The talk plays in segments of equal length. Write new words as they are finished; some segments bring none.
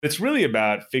It's really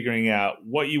about figuring out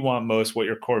what you want most, what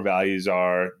your core values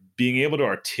are, being able to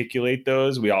articulate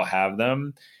those. We all have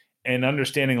them, and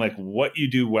understanding like what you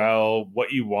do well,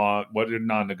 what you want, what are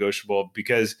non-negotiable,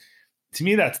 because to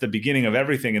me, that's the beginning of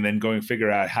everything. And then going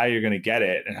figure out how you're going to get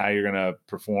it and how you're going to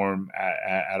perform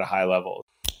at a high level.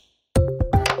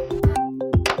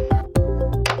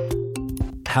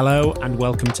 Hello and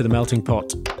welcome to The Melting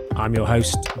Pot. I'm your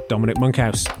host, Dominic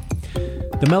Monkhouse.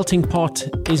 The Melting Pot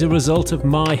is a result of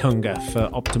my hunger for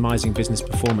optimizing business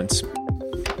performance.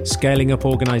 Scaling up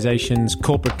organizations,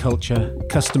 corporate culture,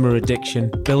 customer addiction,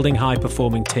 building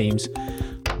high-performing teams,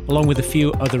 along with a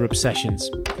few other obsessions.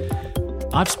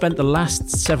 I've spent the last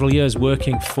several years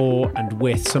working for and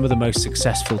with some of the most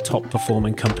successful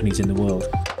top-performing companies in the world.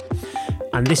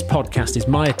 And this podcast is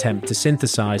my attempt to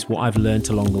synthesize what I've learned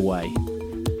along the way,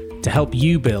 to help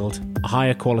you build a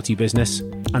higher quality business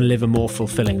and live a more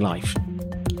fulfilling life.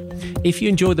 If you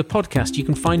enjoy the podcast, you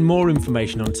can find more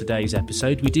information on today's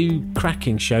episode. We do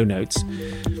cracking show notes.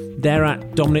 They're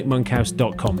at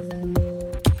dominicmonkhouse.com.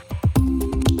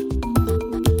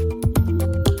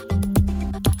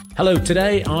 Hello,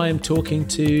 today I am talking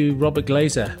to Robert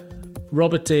Glazer.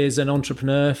 Robert is an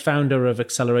entrepreneur, founder of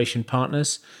Acceleration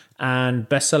Partners, and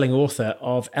best-selling author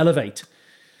of Elevate.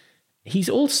 He's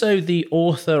also the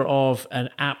author of an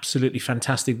absolutely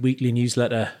fantastic weekly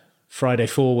newsletter, Friday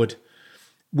Forward,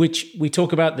 which we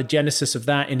talk about the genesis of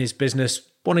that in his business,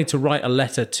 wanting to write a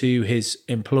letter to his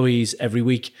employees every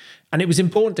week. And it was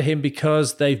important to him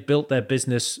because they've built their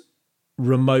business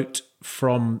remote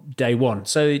from day one.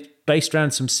 So it's based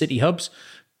around some city hubs,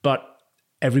 but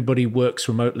everybody works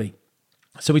remotely.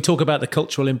 So we talk about the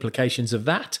cultural implications of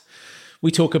that.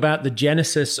 We talk about the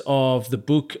genesis of the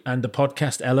book and the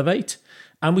podcast Elevate.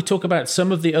 And we talk about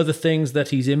some of the other things that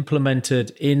he's implemented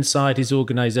inside his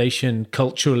organization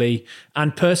culturally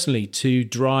and personally to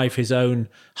drive his own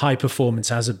high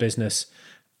performance as a business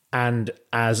and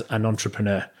as an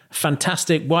entrepreneur.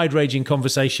 Fantastic, wide-ranging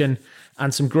conversation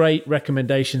and some great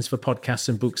recommendations for podcasts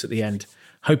and books at the end.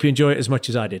 Hope you enjoy it as much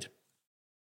as I did.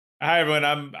 Hi, everyone.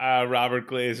 I'm Robert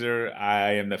Glazer.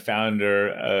 I am the founder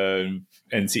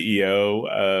and CEO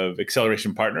of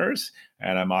Acceleration Partners,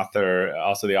 and I'm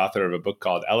also the author of a book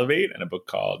called Elevate and a book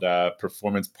called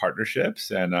Performance Partnerships.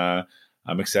 And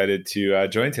I'm excited to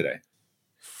join today.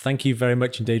 Thank you very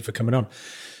much indeed for coming on.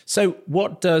 So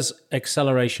what does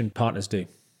Acceleration Partners do?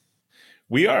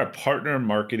 We are a partner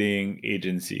marketing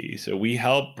agency. So we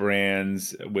help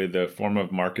brands with a form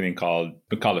of marketing called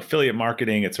affiliate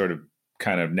marketing. It's sort of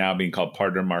kind of now being called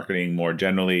partner marketing more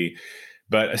generally,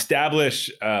 but establish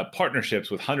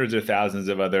partnerships with hundreds or thousands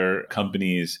of other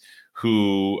companies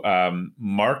who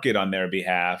market on their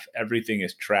behalf. Everything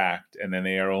is tracked, and then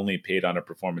they are only paid on a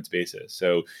performance basis.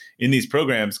 So in these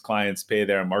programs, clients pay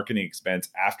their marketing expense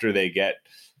after they get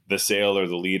the sale or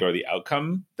the lead or the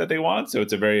outcome that they want. So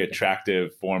it's a very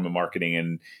attractive form of marketing.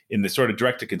 And in the sort of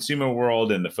direct-to-consumer world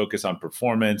and the focus on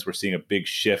performance, we're seeing a big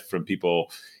shift from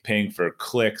people paying for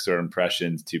clicks or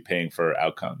impressions to paying for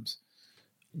outcomes.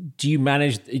 Do you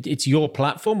manage, it's your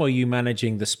platform, or are you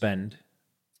managing the spend?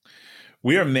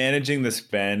 We are managing the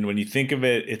spend. When you think of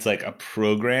it, it's like a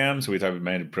program. So we talk about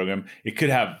managed program. It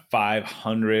could have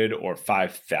 500 or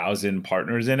 5,000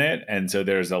 partners in it. And so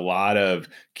there's a lot of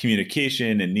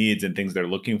communication and needs and things they're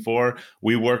looking for.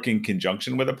 We work in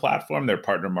conjunction with a platform. They're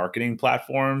partner marketing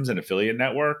platforms and affiliate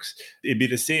networks. It'd be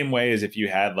the same way as if you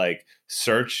had like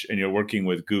search and you're working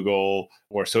with Google,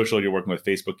 or social, you're working with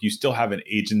Facebook. You still have an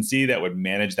agency that would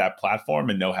manage that platform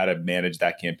and know how to manage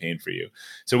that campaign for you.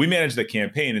 So we manage the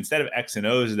campaign. Instead of X and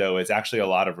O's, though, it's actually a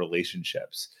lot of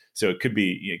relationships. So it could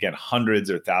be, again, hundreds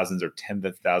or thousands or tens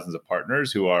of thousands of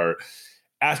partners who are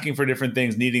asking for different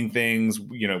things, needing things,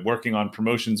 working on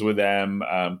promotions with them,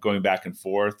 going back and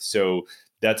forth. So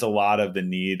that's a lot of the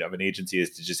need of an agency, is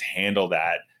to just handle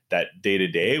that day to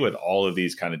day with all of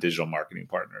these kind of digital marketing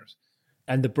partners.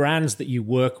 And the brands that you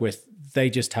work with, they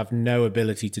just have no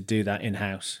ability to do that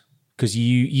in-house, because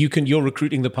you're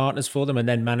recruiting the partners for them and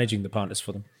then managing the partners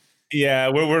for them. Yeah,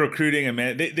 we're recruiting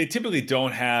them. They typically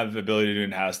don't have the ability to do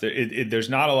in-house. There's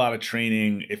not a lot of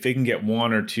training. If they can get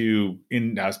one or two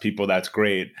in-house people, that's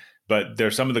great. But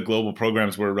there's some of the global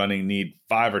programs we're running need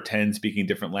 5 or 10 speaking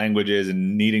different languages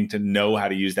and needing to know how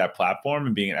to use that platform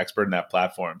and being an expert in that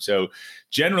platform. So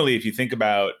generally, if you think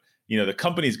about, the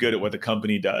company's good at what the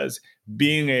company does,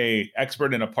 being a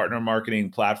expert in a partner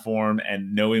marketing platform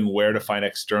and knowing where to find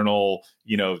external,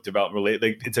 development,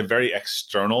 it's a very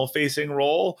external facing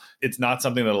role. It's not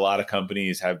something that a lot of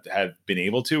companies have been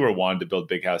able to or wanted to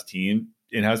build in-house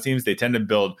teams. They tend to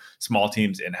build small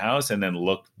teams in-house and then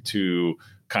look to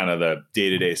kind of the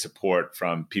day-to-day support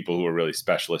from people who are really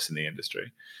specialists in the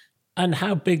industry. And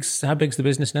how big's the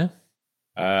business now?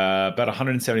 About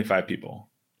 175 people.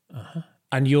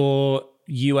 And you're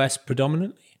US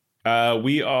predominantly?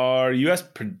 We are U.S.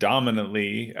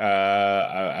 predominantly.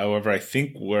 However, I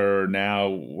think we're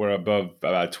above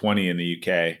about 20 in the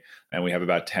U.K. and we have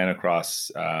about 10 across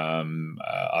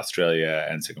Australia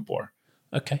and Singapore.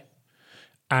 Okay.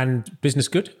 And business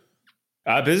good?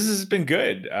 Business has been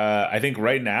good. I think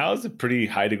right now is a pretty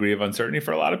high degree of uncertainty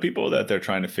for a lot of people that they're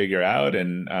trying to figure out.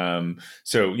 And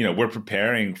so, we're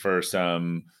preparing for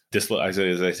some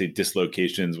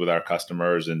dislocations with our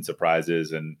customers and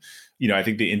surprises. And, I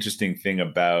think the interesting thing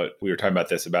we were talking about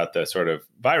this, about the sort of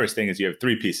virus thing, is you have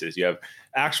three pieces. You have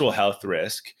actual health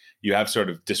risk, you have sort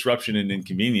of disruption and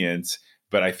inconvenience.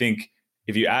 But I think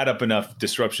if you add up enough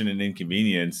disruption and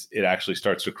inconvenience, it actually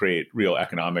starts to create real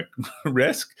economic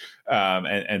risk.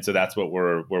 And so that's what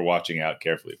we're watching out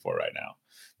carefully for right now.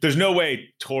 There's no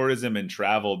way tourism and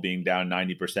travel being down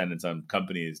 90% in some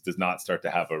companies does not start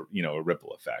to have a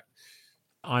ripple effect.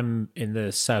 I'm in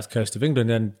the south coast of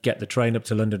England and get the train up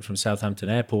to London from Southampton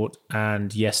Airport.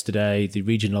 And yesterday, the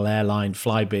regional airline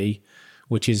Flybe,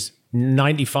 which is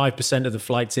 95% of the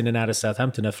flights in and out of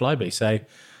Southampton are Flybe. So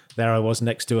there I was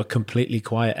next to a completely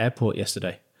quiet airport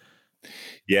yesterday.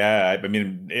 Yeah, I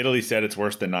mean, Italy said it's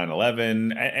worse than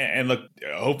 9/11, and look,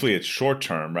 hopefully it's short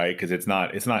term, right? Because it's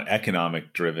not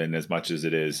economic driven as much as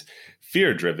it is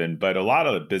fear driven. But a lot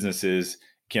of the businesses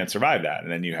can't survive that,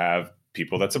 and then you have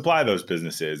people that supply those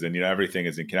businesses, and everything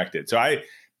isn't connected. So I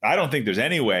don't think there's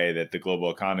any way that the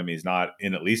global economy is not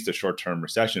in at least a short term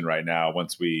recession right now.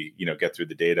 Once we get through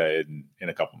the data in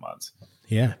a couple months.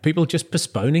 Yeah, people just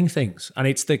postponing things, and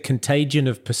it's the contagion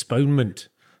of postponement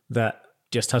that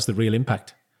just has the real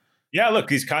impact. Yeah, look,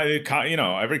 these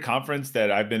every conference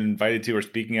that I've been invited to or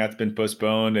speaking at's been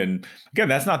postponed, and again,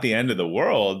 that's not the end of the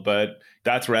world, but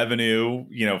that's revenue,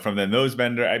 from those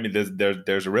vendors. I mean,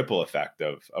 there's a ripple effect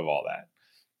of all that.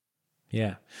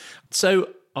 Yeah. So,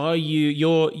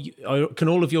 can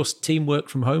all of your team work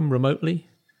from home remotely?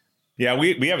 Yeah,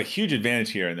 we have a huge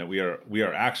advantage here in that we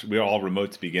are all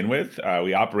remote to begin with.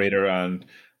 We operate around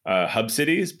hub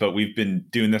cities, but we've been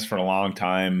doing this for a long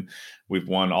time. We've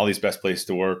won all these best place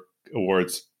to work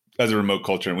awards as a remote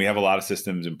culture, and we have a lot of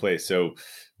systems in place. So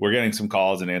we're getting some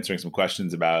calls and answering some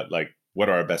questions about what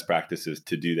are our best practices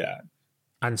to do that.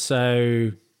 And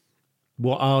so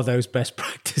what are those best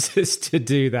practices to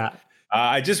do that?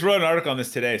 I just wrote an article on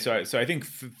this today. So I think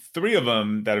three of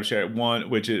them that I've shared. One,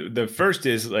 the first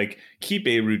is keep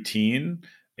a routine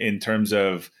in terms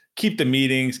of keep the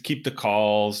meetings, keep the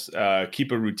calls,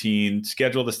 keep a routine,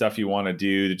 schedule the stuff you want to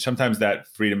do. Sometimes that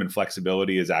freedom and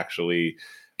flexibility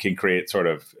can create sort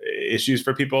of issues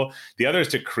for people. The other is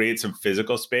to create some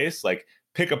physical space,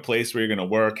 pick a place where you're going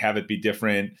to work, have it be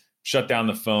different, shut down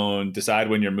the phone, decide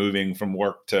when you're moving from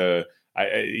work to,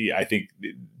 I think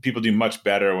people do much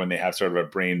better when they have sort of a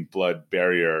brain-blood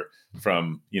barrier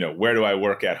from, where do I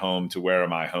work at home to where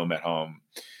am I home at home?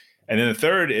 And then the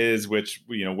third is, which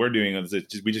we're doing, is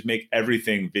we just make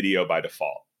everything video by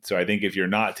default. So I think if you're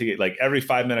not to get every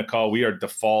 5-minute call, we are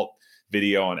default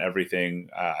video on everything.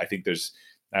 I think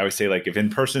I always say if in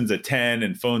person's a 10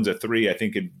 and phone's a 3, I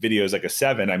think in video is a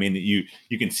 7. I mean,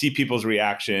 you can see people's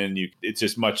reaction. It's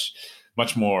just much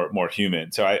more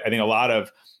human. So I think a lot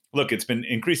of, look, it's been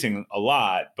increasing a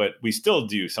lot, but we still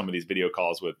do some of these video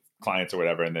calls with clients or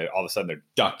whatever, and all of a sudden they're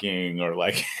ducking or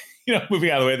moving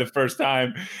out of the way the first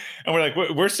time. And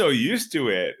we're so used to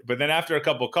it. But then after a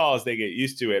couple of calls, they get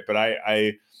used to it. But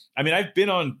I mean, I've been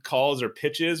on calls or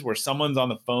pitches where someone's on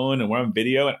the phone and we're on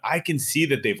video, and I can see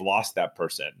that they've lost that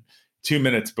person 2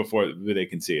 minutes before they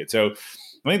can see it. So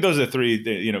I think those are the three,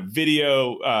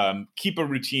 video, keep a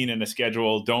routine and a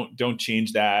schedule. Don't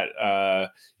change that,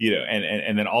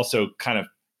 and then also kind of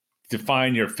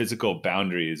define your physical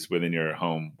boundaries within your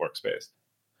home workspace.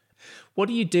 What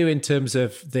do you do in terms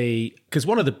of because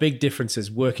one of the big differences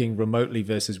working remotely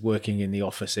versus working in the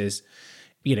office is,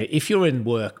 if you're in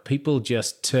work, people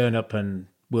just turn up and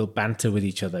will banter with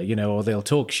each other, or they'll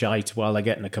talk shite while they're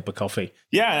getting a cup of coffee.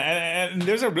 Yeah, and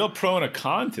there's a real pro and a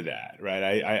con to that,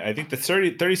 right? I think the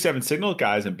 37 Signal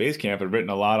guys in Basecamp have written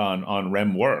a lot on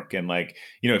REM work. And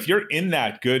if you're in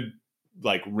that good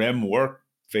REM work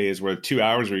phase where 2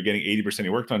 hours where you're getting 80% of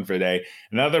your work done for the day,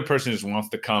 another person just wants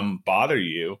to come bother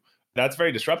you, that's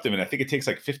very disruptive. And I think it takes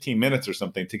 15 minutes or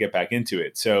something to get back into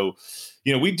it. So,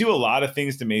 we do a lot of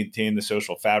things to maintain the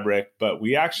social fabric, but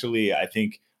we actually, I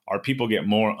think, our people get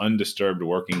more undisturbed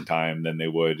working time than they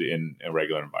would in a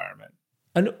regular environment.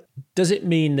 And does it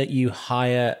mean that you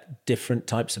hire different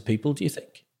types of people, do you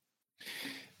think?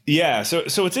 Yeah. So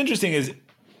what's interesting is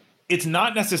it's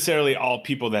not necessarily all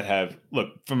people that have, look,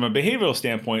 from a behavioral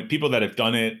standpoint, people that have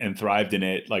done it and thrived in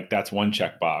it, like that's one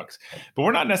checkbox. But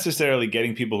we're not necessarily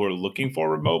getting people who are looking for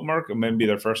remote work or maybe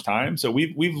their first time. So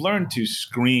we've learned to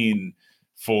screen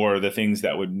for the things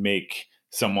that would make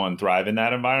someone thrive in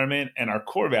that environment. And our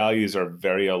core values are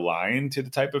very aligned to the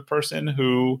type of person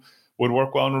who would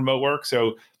work well in remote work.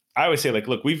 So I always say, like,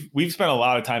 look, we've spent a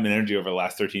lot of time and energy over the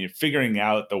last 13 years figuring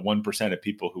out the 1% of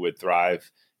people who would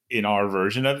thrive in our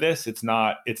version of this. It's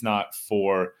not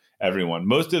for everyone.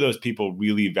 Most of those people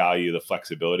really value the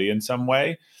flexibility in some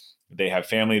way. They have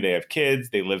family, they have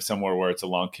kids, they live somewhere where it's a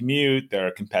long commute, they're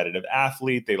a competitive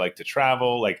athlete, they like to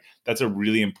travel. Like, that's a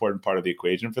really important part of the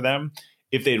equation for them.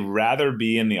 If they'd rather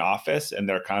be in the office and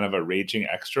they're kind of a raging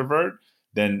extrovert,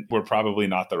 then we're probably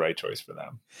not the right choice for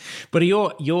them. But are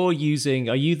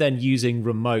you then using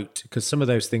remote? Because some of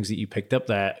those things that you picked up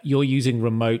there, you're using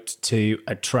remote to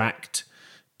attract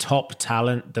top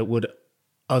talent that would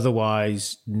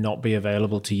otherwise not be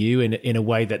available to you in a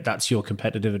way that's your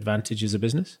competitive advantage as a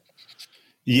business?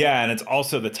 Yeah, and it's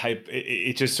also the type,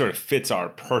 it just sort of fits our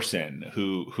person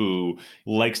who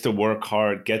likes to work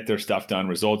hard, get their stuff done,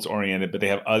 results oriented, but they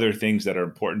have other things that are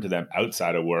important to them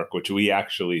outside of work, which we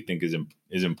actually think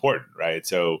is important, right?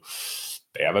 So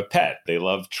they have a pet, they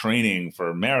love training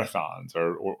for marathons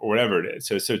or whatever it is.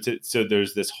 So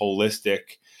there's this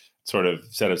holistic sort of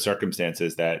set of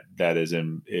circumstances that is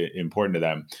important to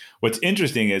them. What's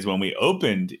interesting is when we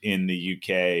opened in the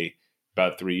UK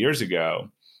about 3 years ago,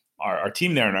 our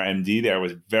team there and our MD there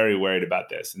was very worried about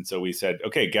this. And so we said,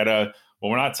 okay,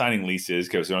 we're not signing leases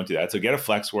because we don't do that. So get a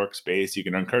flex workspace. You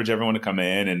can encourage everyone to come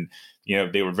in. And,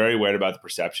 they were very worried about the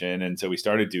perception. And so we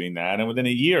started doing that. And within a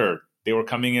year, they were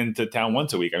coming into town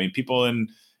once a week. I mean, people in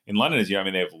London, as you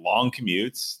know, they have long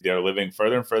commutes. They're living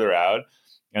further and further out.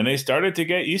 And they started to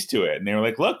get used to it. And they were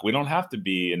like, look, we don't have to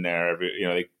be in there.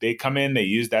 They come in, they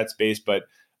use that space, but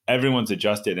everyone's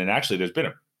adjusted. And actually, there's been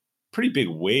a pretty big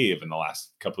wave in the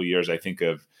last couple of years, I think,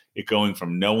 of it going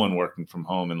from no one working from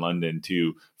home in London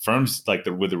to firms like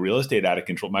with the real estate out of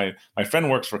control. My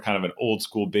friend works for kind of an old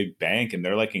school big bank, and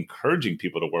they're like encouraging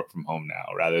people to work from home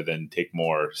now rather than take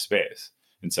more space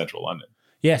in central London.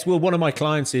 Yes. Well, one of my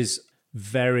clients is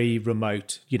very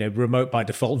remote, remote by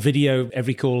default, video,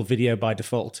 every call, video by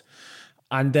default.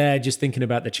 And they're just thinking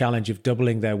about the challenge of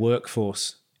doubling their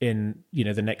workforce in,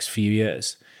 the next few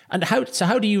years. And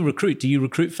how do you recruit? Do you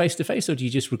recruit face-to-face or do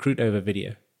you just recruit over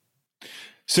video?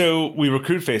 So we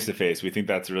recruit face-to-face. We think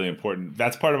that's really important.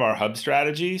 That's part of our hub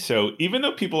strategy. So even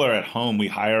though people are at home, we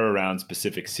hire around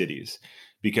specific cities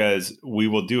because we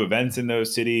will do events in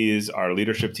those cities. Our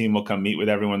leadership team will come meet with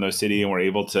everyone in those cities, and we're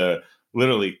able to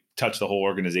literally touch the whole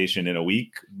organization in a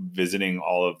week, visiting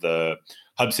all of the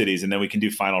hub cities. And then we can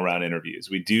do final round interviews.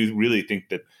 We do really think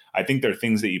that, I think there are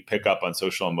things that you pick up on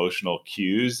social emotional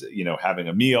cues, having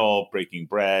a meal, breaking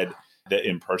bread, that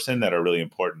in person that are really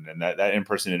important. And that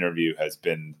in-person interview has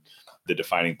been the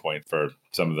defining point for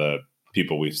some of the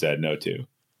people we've said no to.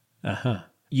 Uh-huh.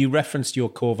 You referenced your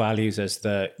core values as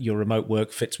your remote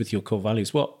work fits with your core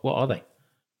values. What are they?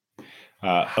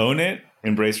 Own it,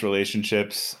 embrace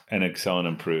relationships, and excel and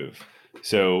improve.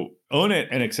 So own it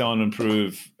and excel and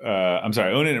improve. Own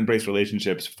it and embrace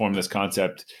relationships form this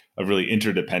concept of really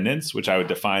interdependence, which I would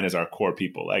define as our core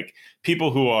people. Like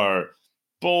people who are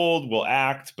bold, will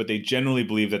act, but they generally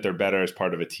believe that they're better as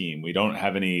part of a team. We don't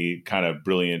have any kind of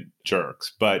brilliant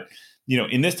jerks. But,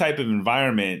 in this type of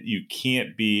environment, you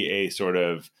can't be a sort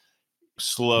of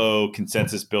slow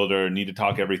consensus builder, need to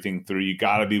talk everything through. You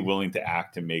got to be willing to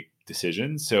act and make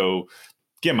decisions. So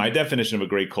again, my definition of a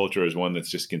great culture is one that's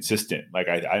just consistent. Like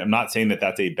I'm not saying that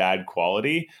that's a bad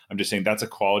quality. I'm just saying that's a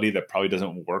quality that probably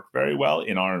doesn't work very well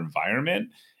in our environment.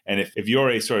 And if you're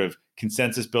a sort of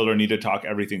consensus builder, need to talk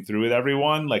everything through with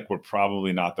everyone, like we're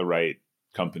probably not the right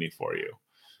company for you.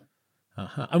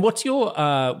 Uh-huh. And what's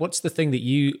the thing that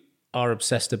you are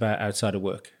obsessed about outside of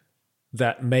work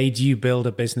that made you build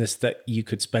a business that you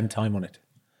could spend time on it?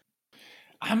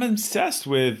 I'm obsessed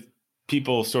with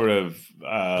people sort of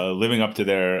living up to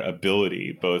their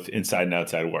ability, both inside and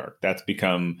outside work. That's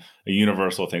become a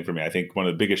universal thing for me. I think one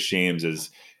of the biggest shames is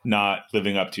not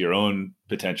living up to your own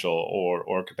potential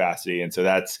or capacity. And so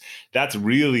that's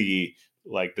really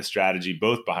like the strategy,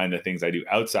 both behind the things I do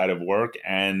outside of work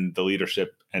and the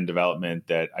leadership and development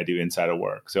that I do inside of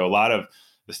work. So a lot of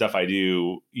the stuff I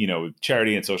do,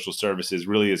 charity and social services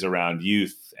really is around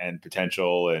youth and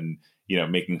potential and,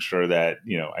 making sure that,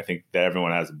 I think that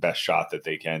everyone has the best shot that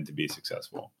they can to be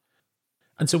successful.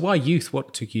 And so why youth?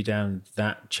 What took you down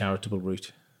that charitable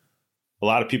route? A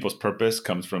lot of people's purpose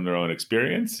comes from their own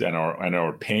experience and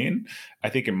our pain. I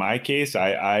think in my case,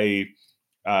 I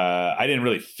I didn't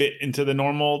really fit into the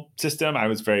normal system. I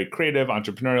was very creative,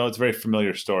 entrepreneurial. It's a very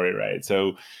familiar story, right?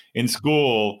 So in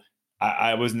school,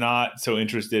 I was not so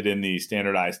interested in the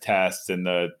standardized tests and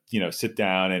the, sit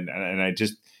down and I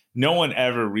just, no one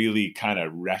ever really kind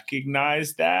of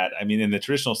recognized that. I mean, in the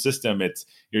traditional system,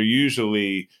 you're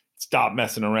usually stop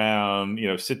messing around,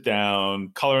 sit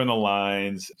down, color in the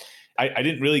lines. I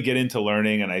didn't really get into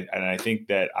learning, and I think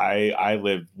that I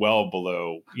lived well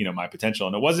below my potential.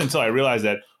 And it wasn't until I realized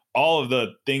that all of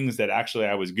the things that actually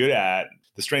I was good at,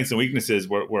 the strengths and weaknesses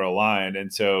were aligned.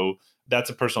 And so that's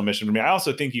a personal mission for me. I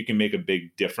also think you can make a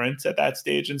big difference at that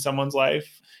stage in someone's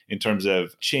life in terms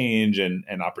of change and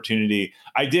opportunity.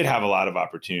 I did have a lot of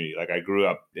opportunity. Like I grew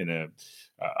up in a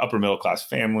upper middle class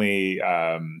family.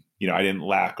 I didn't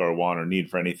lack or want or need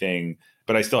for anything,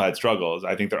 but I still had struggles.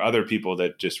 I think there are other people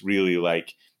that just really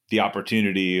like the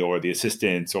opportunity or the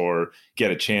assistance or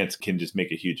get a chance can just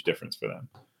make a huge difference for them.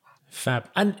 Fab.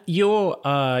 And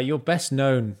you're best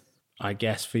known, I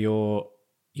guess, for your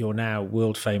now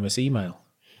world famous email.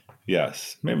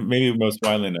 Yes, maybe most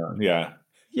widely known. Yeah.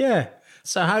 Yeah.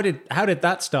 So how did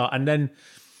that start? And then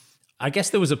I guess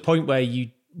there was a point where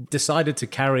you decided to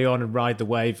carry on and ride the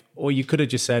wave, or you could have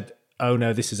just said, "Oh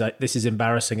no, this is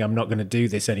embarrassing. I'm not going to do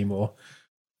this anymore."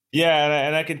 Yeah,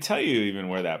 and I can tell you even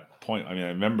where that point. I mean, I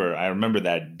remember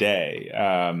that day.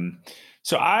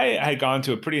 So I had gone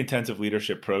to a pretty intensive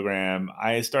leadership program.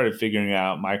 I started figuring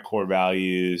out my core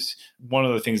values. One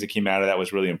of the things that came out of that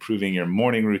was really improving your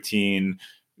morning routine,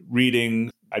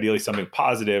 reading, ideally something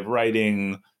positive,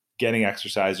 writing, getting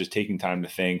exercise, just taking time to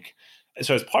think.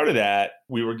 So as part of that,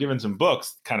 we were given some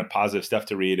books, kind of positive stuff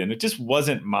to read. And it just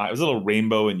wasn't it was a little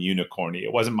rainbow and unicorny.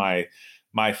 It wasn't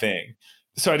my thing.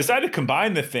 So I decided to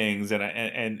combine the things and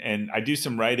I do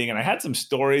some writing, and I had some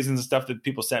stories and stuff that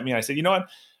people sent me. And I said, you know what?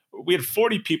 We had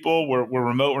 40 people. We're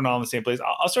remote. We're not in the same place.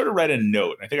 I'll sort of write a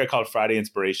note. I think I called it Friday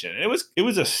Inspiration. And it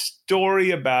was a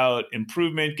story about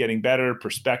improvement, getting better,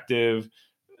 perspective.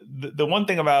 The one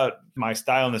thing about my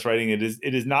style in this writing, it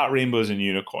is not rainbows and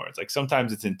unicorns. Like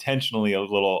sometimes it's intentionally a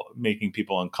little making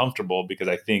people uncomfortable because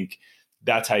I think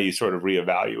that's how you sort of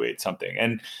reevaluate something.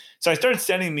 And so I started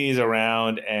sending these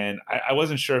around, and I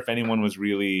wasn't sure if anyone was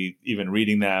really even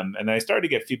reading them. And I started to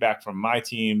get feedback from my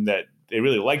team that they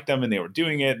really liked them and they were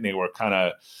doing it and they were kind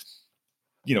of,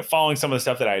 following some of the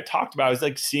stuff that I had talked about. I was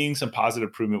like seeing some positive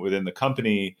improvement within the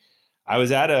company. I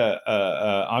was at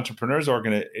a entrepreneurs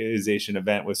organization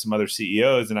event with some other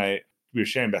CEOs, and we were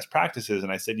sharing best practices.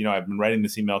 And I said, I've been writing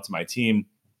this email to my team,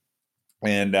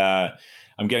 and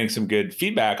I'm getting some good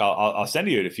feedback. I'll send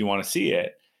you it if you want to see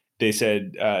it. They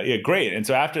said, yeah, great. And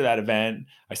so after that event,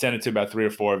 I sent it to about 3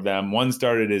 or 4 of them. One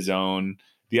started his own.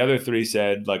 The other 3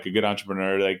 said, like a good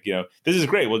entrepreneur, like, this is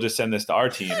great. We'll just send this to our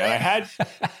team. And I had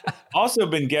also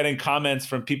been getting comments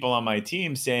from people on my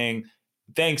team saying,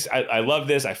 thanks, I love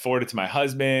this. I forwarded it to my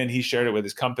husband. He shared it with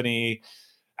his company.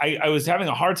 I was having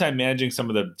a hard time managing some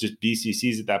of the just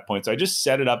BCCs at that point. So I just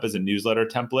set it up as a newsletter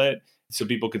template so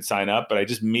people could sign up. But I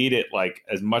just made it like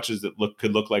as much as it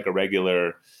could look like a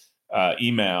regular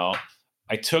email.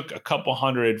 I took a couple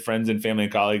hundred friends and family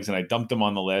and colleagues and I dumped them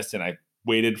on the list, and I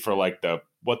waited for like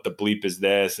what the bleep is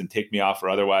this and take me off or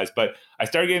otherwise. But I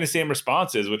started getting the same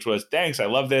responses, which was, thanks, I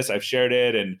love this. I've shared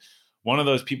it. And one of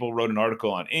those people wrote an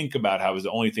article on Inc. about how it was the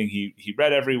only thing he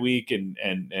read every week. And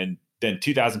then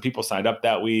 2,000 people signed up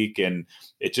that week, and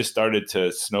it just started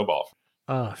to snowball.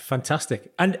 Oh,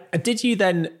 fantastic. And did you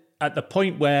then, at the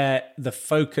point where the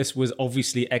focus was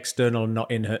obviously external,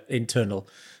 not internal,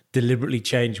 deliberately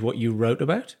change what you wrote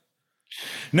about?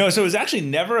 No, so it was actually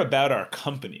never about our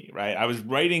company, right? I was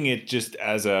writing it just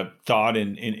as a thought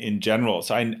in general.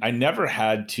 So I never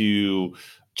had to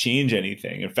change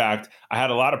anything. In fact, I had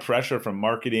a lot of pressure from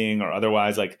marketing or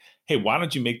otherwise, like, hey, why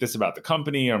don't you make this about the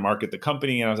company or market the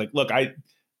company? And I was like, look,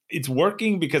 it's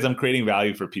working because I'm creating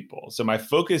value for people. So my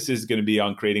focus is going to be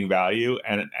on creating value,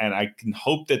 and I can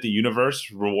hope that the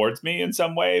universe rewards me in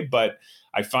some way. But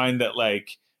I find that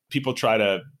like people try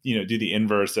to, do the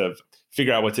inverse of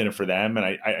figure out what's in it for them. And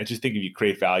I just think if you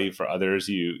create value for others,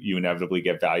 you inevitably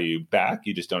get value back.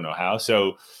 You just don't know how.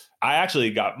 So I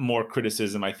actually got more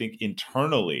criticism, I think,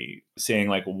 internally saying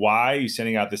like, why are you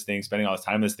sending out this thing, spending all this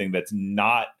time on this thing that's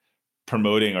not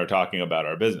promoting or talking about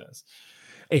our business?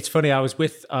 It's funny. I was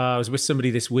with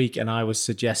somebody this week, and I was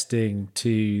suggesting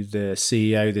to the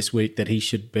CEO this week that he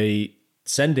should be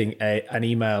sending an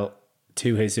email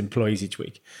to his employees each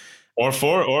week, or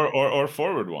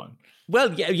forward one.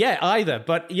 Well, yeah, either.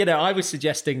 But I was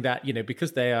suggesting that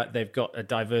because they've got a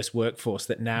diverse workforce,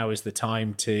 that now is the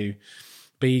time to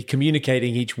be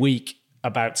communicating each week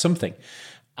about something.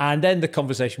 And then the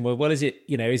conversation was, well, is it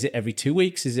every 2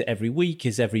 weeks? Is it every week?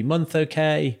 Is every month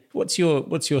okay? What's your,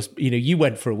 you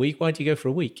went for a week. Why'd you go for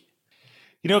a week?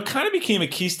 It kind of became a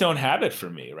keystone habit for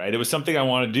me, right? It was something I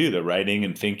wanted to do, the writing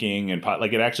and thinking and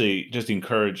like it actually just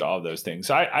encouraged all of those things.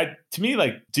 So to me,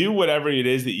 like do whatever it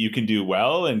is that you can do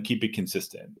well and keep it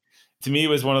consistent. To me, it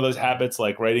was one of those habits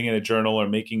like writing in a journal or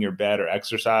making your bed or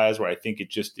exercise where I think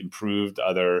it just improved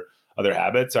other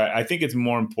habits. So I think it's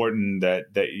more important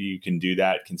that you can do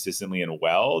that consistently and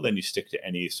well than you stick to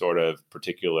any sort of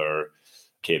particular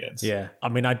cadence. Yeah. I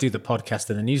mean, I do the podcast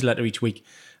and the newsletter each week.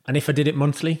 And if I did it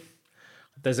monthly,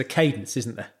 there's a cadence,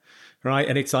 isn't there? Right.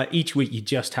 And it's like each week you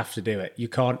just have to do it. You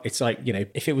can't, it's like,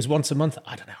 if it was once a month,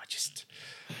 I don't know.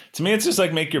 To me, it's just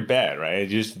like make your bed, right?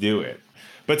 Just do it.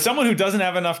 But someone who doesn't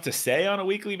have enough to say on a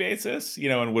weekly basis,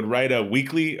 and would write a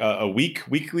weekly,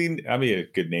 weekly, I mean, a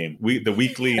good name, the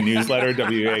weekly newsletter,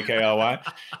 WAKLY.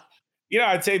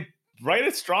 I'd say write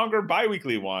a stronger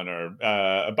biweekly one or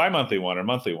a bi-monthly one or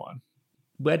monthly one.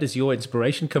 Where does your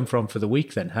inspiration come from for the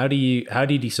week then? How do you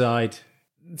decide?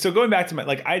 So going back to my,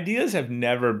 ideas have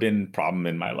never been a problem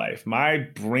in my life. My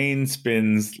brain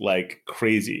spins like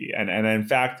crazy. And in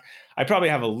fact, I probably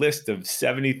have a list of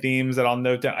 70 themes that I'll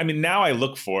note down. I mean, now I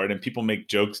look for it and people make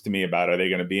jokes to me about, are they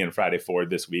going to be in Friday Forward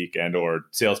this week or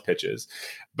sales pitches?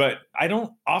 But I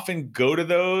don't often go to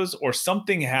those, or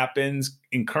something happens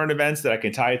in current events that I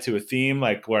can tie it to a theme,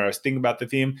 like where I was thinking about the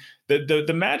theme.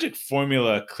 The magic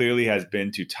formula clearly has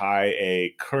been to tie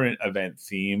a current event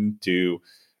theme to,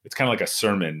 it's kind of like a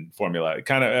sermon formula,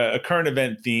 kind of a current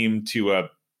event theme to a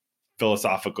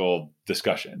philosophical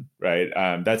discussion, right?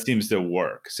 That seems to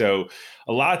work. So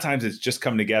a lot of times it's just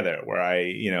come together where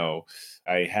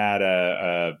I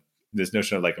had this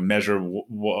notion of like a measure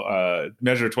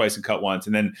twice and cut once.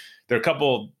 And then there are a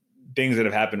couple things that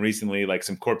have happened recently, like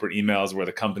some corporate emails where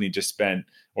the company just spent,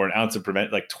 or an ounce of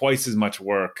prevent, like twice as much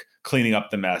work cleaning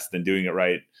up the mess than doing it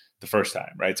right the first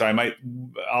time, right? So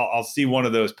I'll see one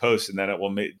of those posts and then it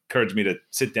will encourage me to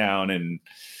sit down and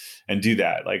do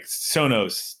that. Like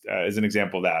Sonos is an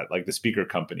example of that, like the speaker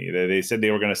company. They said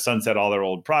they were going to sunset all their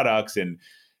old products and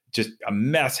just a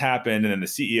mess happened. And then the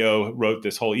CEO wrote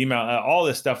this whole email, all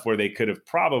this stuff where they could have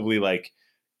probably like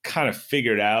kind of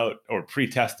figured out or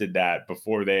pre-tested that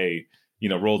before they,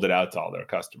 rolled it out to all their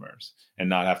customers and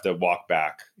not have to walk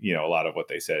back, a lot of what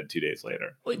they said 2 days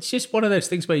later. Well, it's just one of those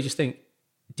things where you just think,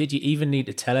 did you even need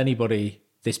to tell anybody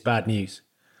this bad news?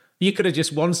 You could have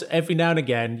just once, every now and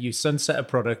again, you sunset a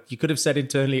product. You could have said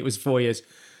internally it was 4 years,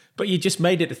 but you just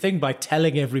made it a thing by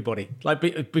telling everybody.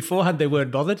 Like beforehand, they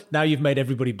weren't bothered. Now you've made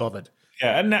everybody bothered.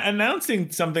 Yeah, and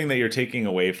announcing something that you're taking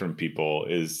away from people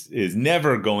is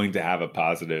never going to have a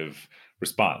positive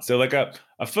response. So like a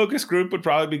focus group would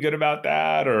probably be good about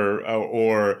that,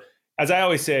 or as I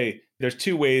always say, there's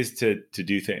two ways to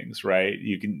do things, right?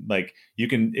 You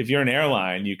can if you're an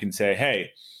airline, you can say,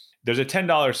 hey, there's a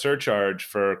 $10 surcharge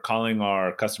for calling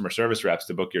our customer service reps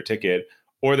to book your ticket,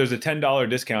 or there's a $10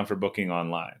 discount for booking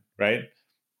online, right?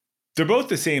 They're both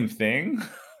the same thing,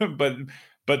 but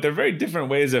they're very different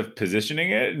ways of positioning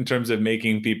it in terms of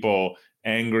making people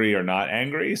angry or not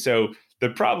angry. So there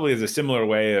probably is a similar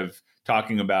way of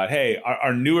talking about, hey,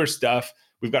 our newer stuff,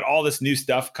 we've got all this new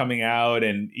stuff coming out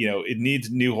and, it needs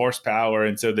new horsepower.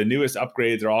 And so the newest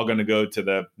upgrades are all going to go to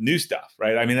the new stuff,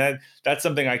 right? I mean, that's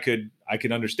something I could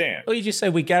understand. Or you just say,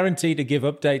 we guarantee to give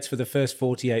updates for the first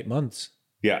 48 months.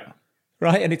 Yeah.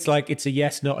 Right. And it's like, it's a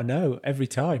yes, not a no every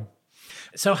time.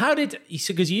 So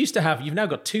because you've now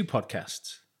got 2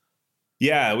 podcasts.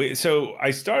 Yeah, we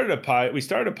started a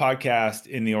podcast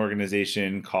in the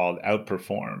organization called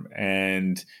Outperform,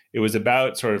 and it was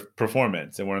about sort of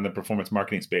performance, and we're in the performance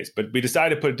marketing space. But we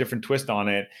decided to put a different twist on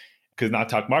it, because not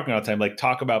talk marketing all the time, like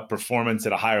talk about performance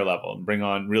at a higher level and bring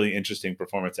on really interesting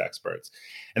performance experts.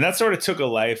 And that sort of took a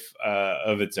life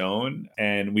of its own,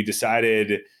 and we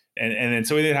decided. And then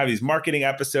so we didn't have these marketing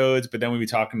episodes, but then we'd be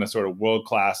talking to sort of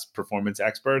world-class performance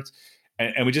experts.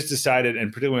 And we just decided,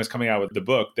 and particularly when I was coming out with the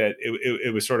book, that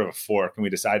it was sort of a fork, and we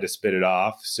decided to spit it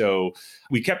off. So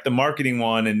we kept the marketing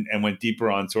one and went deeper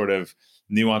on sort of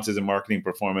nuances of marketing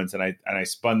performance. And I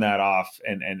spun that off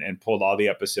and pulled all the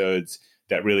episodes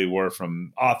that really were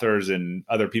from authors and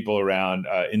other people around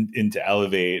into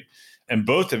Elevate. And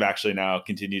both have actually now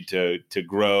continued to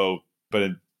grow,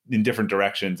 but in different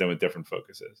directions and with different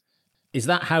focuses. Is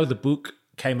that how the book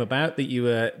came about, that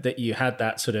you had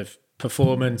that sort of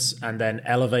performance, and then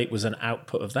Elevate was an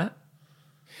output of that?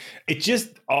 It just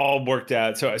all worked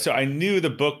out. So I knew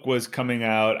the book was coming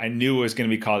out. I knew it was going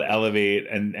to be called Elevate,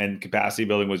 and capacity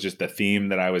building was just the theme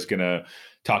that I was going to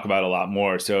talk about a lot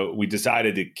more. So we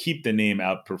decided to keep the name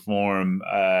Outperform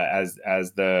as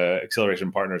the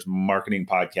Acceleration Partners marketing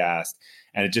podcast.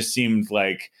 And it just seemed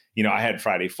like, I had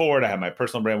Friday Forward, I had my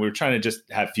personal brand. We were trying to just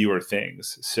have fewer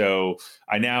things. So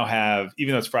I now have,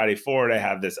 even though it's Friday Forward, I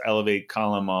have this Elevate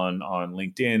column on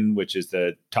LinkedIn, which is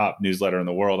the top newsletter in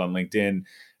the world on LinkedIn,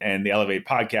 and the Elevate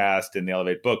podcast and the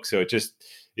Elevate book. So it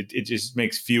just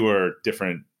makes fewer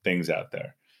different things out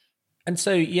there. And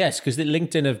so, yes, because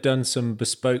LinkedIn have done some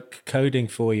bespoke coding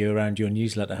for you around your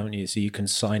newsletter, haven't you? So you can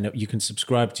sign up, you can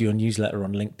subscribe to your newsletter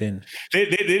on LinkedIn. They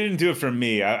didn't do it for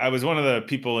me. I was one of the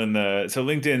people so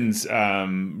LinkedIn's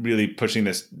really pushing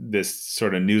this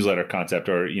sort of newsletter concept,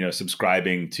 or,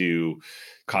 subscribing to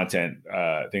content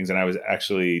things. And I was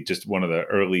actually just one of the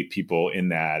early people in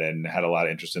that and had a lot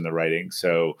of interest in the writing.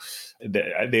 So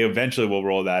they eventually will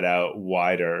roll that out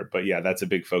wider. But yeah, that's a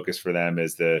big focus for them,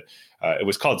 is it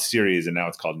was called series and now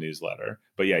it's called newsletter.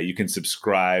 But yeah, you can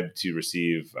subscribe to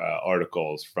receive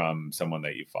articles from someone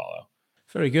that you follow.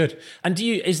 Very good. And do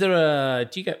you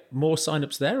get more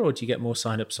signups there, or do you get more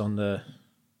signups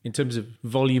in terms of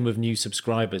volume of new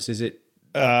subscribers? Is it?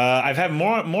 I've had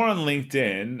more on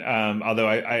LinkedIn, although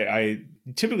I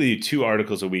typically do 2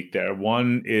 articles a week there.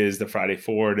 One is the Friday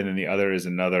Forward, and then the other is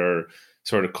another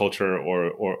sort of culture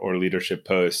or leadership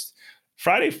post.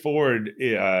 Friday Forward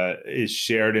is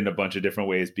shared in a bunch of different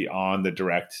ways beyond the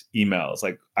direct emails.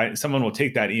 Like someone will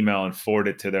take that email and forward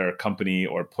it to their company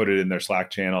or put it in their Slack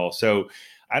channel. So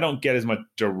I don't get as much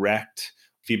direct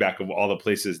feedback of all the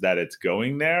places that it's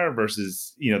going there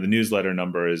versus, the newsletter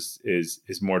number is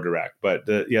more direct. But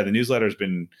the newsletter has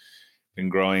been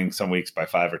growing some weeks by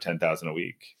 5 or 10,000 a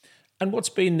week. And what's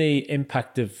been the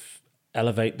impact of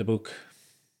Elevate the book?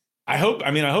 I hope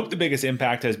the biggest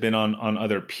impact has been on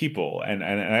other people. And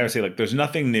I would say, like, there's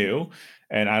nothing new,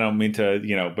 and I don't mean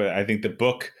to, but I think the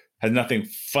book has nothing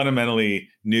fundamentally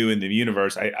new in the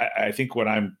universe. I think what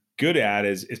I'm good at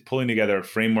is pulling together a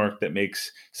framework that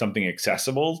makes something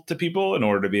accessible to people in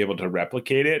order to be able to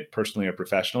replicate it personally or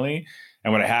professionally.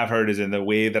 And what I have heard is, in the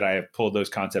way that I have pulled those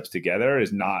concepts together,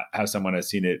 is not how someone has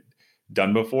seen it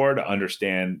done before, to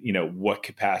understand, what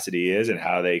capacity is and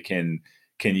how they can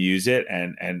use it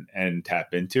and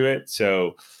tap into it.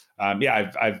 So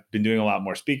I've been doing a lot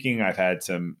more speaking. I've had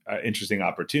some interesting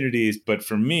opportunities, but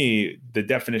for me, the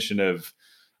definition of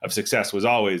success was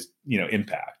always,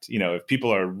 impact. If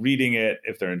people are reading it,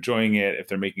 if they're enjoying it, if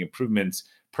they're making improvements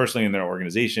personally in their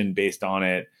organization based on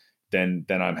it, then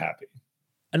I'm happy.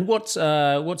 And what's 1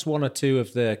 or 2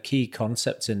 of the key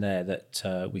concepts in there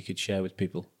that we could share with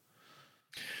people?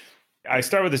 I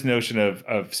start with this notion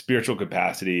of spiritual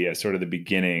capacity as sort of the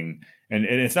beginning, and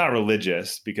it's not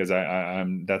religious, because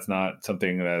I'm that's not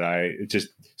something that I just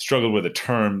struggled with a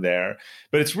term there,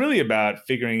 but it's really about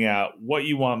figuring out what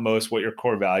you want most, what your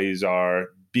core values are,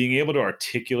 being able to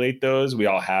articulate those. We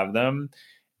all have them,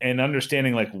 and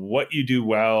understanding, like, what you do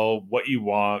well, what you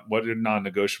want, what are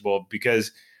non-negotiable,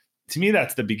 because to me,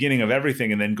 that's the beginning of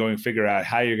everything, and then going to figure out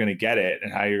how you're going to get it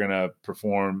and how you're going to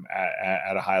perform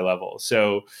at a high level.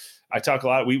 So I talk a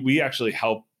lot. We actually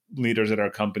help leaders at our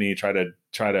company try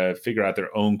to figure out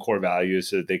their own core values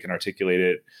so that they can articulate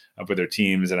it up with their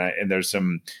teams. And there's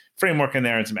some framework in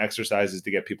there and some exercises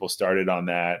to get people started on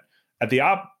that. At the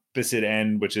opposite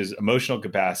end, which is emotional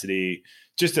capacity,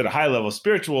 just at a high level,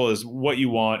 spiritual is what you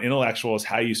want. Intellectual is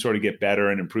how you sort of get better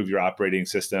and improve your operating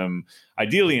system,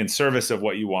 ideally in service of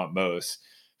what you want most.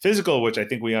 Physical, which I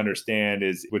think we understand,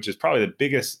 which is probably the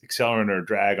biggest accelerant or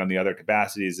drag on the other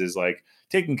capacities, is like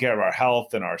taking care of our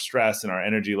health and our stress and our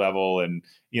energy level. And,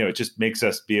 it just makes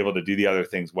us be able to do the other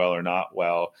things well or not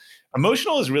well.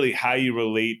 Emotional is really how you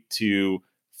relate to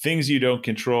things you don't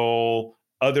control,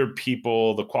 other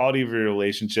people, the quality of your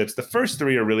relationships. The first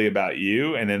 3 are really about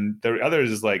you. And then the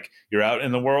others is like, you're out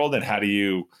in the world and how do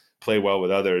you play well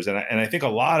with others? And I think a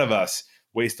lot of us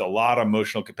waste a lot of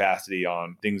emotional capacity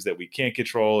on things that we can't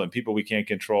control and people we can't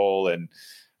control. And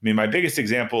I mean, my biggest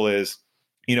example is,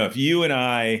 if you and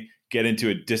I get into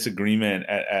a disagreement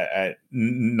at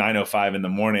 9:05 in the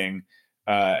morning,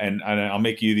 and I'll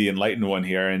make you the enlightened one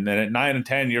here, and then at 9 and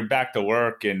 10, you're back to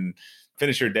work and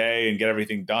finish your day and get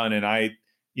everything done. And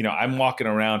I'm walking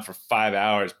around for 5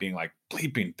 hours being like,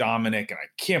 bleeping Dominic, and I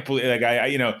can't believe, like,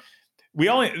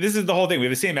 this is the whole thing. We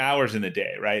have the same hours in the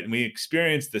day, right? And we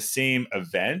experience the same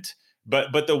event,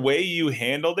 but the way you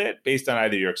handled it based on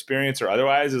either your experience or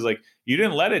otherwise is like, you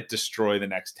didn't let it destroy the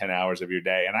next 10 hours of your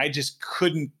day. And I just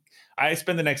couldn't. I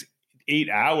spend the next 8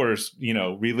 hours,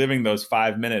 reliving those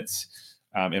 5 minutes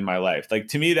in my life. Like,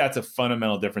 to me, that's a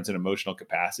fundamental difference in emotional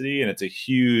capacity. And it's a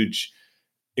huge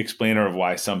explainer of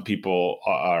why some people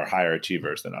are higher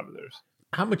achievers than others.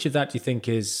 How much of that do you think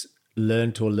is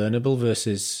learned or learnable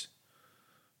versus,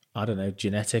 I don't know,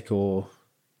 genetic or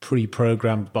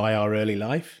pre-programmed by our early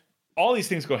life? All these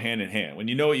things go hand in hand. When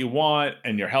you know what you want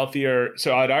and you're healthier.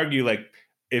 So I'd argue, like,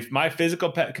 if my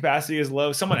physical capacity is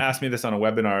low, someone asked me this on a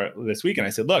webinar this week, and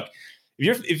I said, look,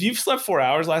 if you've slept 4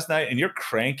 hours last night and you're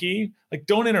cranky, like,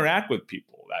 don't interact with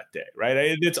people that day,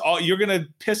 right? It's all, you're going to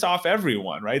piss off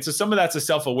everyone, right? So some of that's a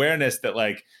self-awareness that,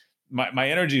 like, my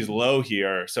energy is low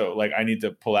here, so, like, I need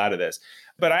to pull out of this.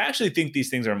 But I actually think these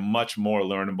things are much more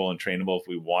learnable and trainable if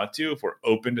we want to, if we're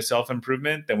open to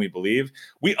self-improvement than we believe.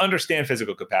 We understand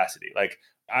physical capacity. Like,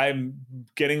 I'm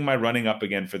getting my running up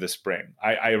again for the spring.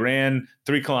 I ran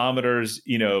 3 kilometers,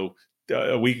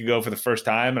 a week ago for the first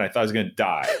time, and I thought I was going to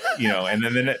die, and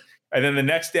then the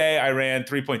next day I ran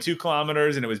 3.2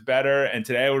 kilometers and it was better. And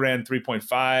today I ran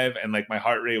 3.5 and, like, my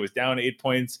heart rate was down 8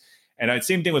 points. And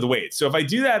same thing with weight. So if I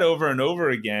do that over and over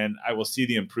again, I will see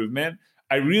the improvement.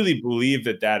 I really believe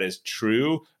that that is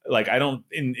true. Like, I don't,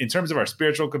 in terms of our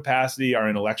spiritual capacity, our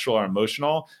intellectual, our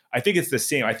emotional, I think it's the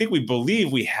same. I think we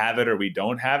believe we have it or we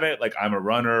don't have it. Like, I'm a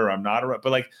runner or I'm not a runner.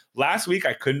 But, like, last week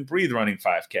I couldn't breathe running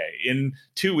 5K. In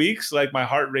 2 weeks, like, my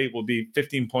heart rate will be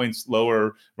 15 points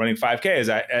lower running 5K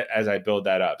as I build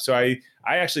that up. So I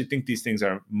actually think these things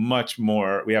are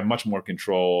we have much more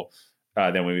control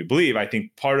than we believe. I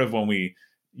think part of when we,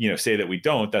 say that we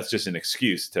don't, that's just an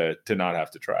excuse to not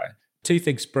have to try. Two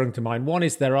things sprung to mind. One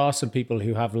is there are some people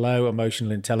who have low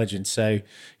emotional intelligence. So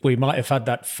we might have had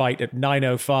that fight at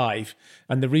 9:05.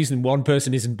 And the reason one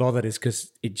person isn't bothered is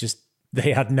because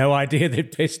they had no idea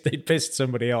they'd pissed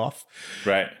somebody off.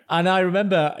 Right. And I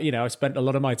remember, I spent a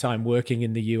lot of my time working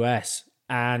in the US,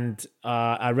 and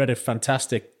I read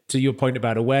to your point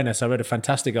about awareness, I read a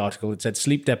fantastic article that said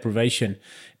sleep deprivation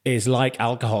is like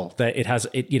alcohol. That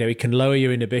it can lower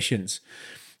your inhibitions.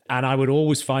 And I would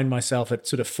always find myself at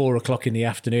sort of 4:00 in the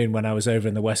afternoon when I was over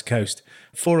in the West Coast.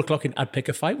 4:00, I'd pick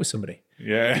a fight with somebody.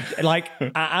 Yeah. Like,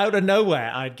 out of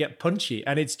nowhere, I'd get punchy.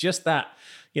 And it's just that,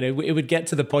 it would get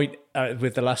to the point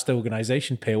with the last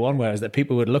organization, Pier 1, where that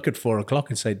people would look at 4:00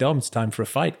 and say, Dom, it's time for a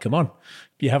fight. Come on.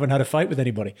 You haven't had a fight with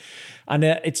anybody. And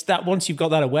it's that once you've got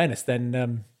that awareness,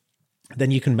 then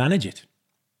you can manage it.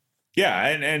 Yeah.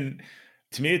 And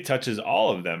to me, it touches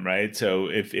all of them, right? So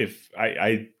if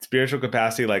I spiritual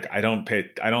capacity, like, I don't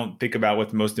think about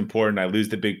what's most important. I lose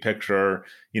the big picture.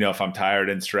 If I'm tired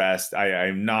and stressed,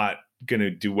 I'm not going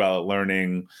to do well at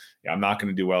learning. I'm not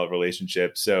going to do well at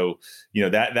relationships. So,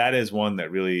 that is one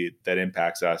that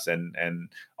impacts us. And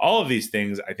all of these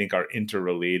things, I think, are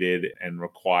interrelated and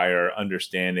require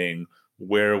understanding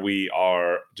where we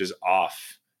are just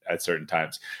off at certain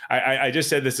times. I just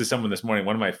said this to someone this morning.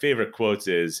 One of my favorite quotes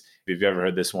is, if you've ever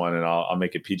heard this one, and I'll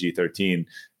make it PG-13,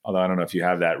 although I don't know if you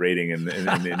have that rating in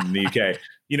the UK.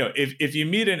 If you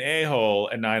meet an a-hole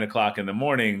at 9:00 in the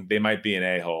morning, they might be an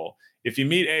a-hole. If you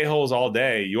meet a-holes all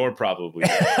day, you're probably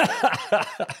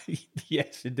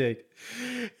Yes, indeed.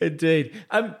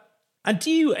 And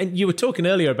you were talking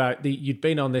earlier about you'd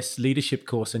been on this leadership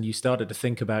course and you started to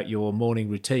think about your morning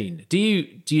routine. Do you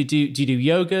do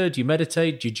yoga? Do you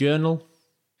meditate? Do you journal?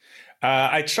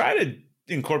 I try to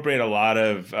incorporate a lot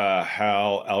of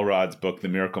Hal Elrod's book, The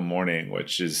Miracle Morning,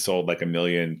 which is sold like 1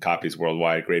 million copies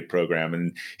worldwide. Great program.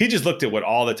 And he just looked at what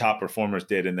all the top performers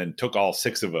did and then took all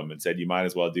 6 of them and said, you might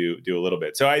as well do a little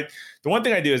bit. So the one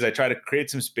thing I do is I try to create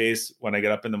some space when I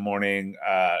get up in the morning,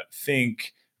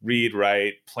 think, read,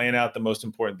 write, plan out the most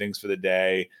important things for the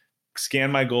day, scan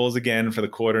my goals again for the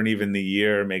quarter and even the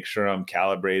year, make sure I'm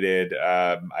calibrated.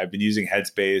 I've been using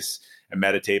Headspace and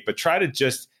meditate, but try to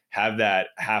just have that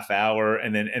half hour.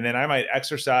 And then I might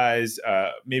exercise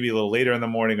maybe a little later in the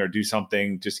morning or do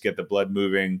something just to get the blood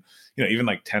moving, even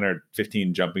like 10 or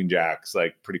 15 jumping jacks,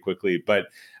 like, pretty quickly. But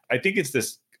I think it's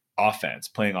this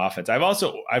playing offense.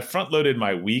 I've front loaded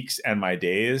my weeks and my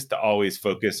days to always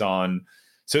focus on.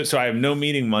 So I have no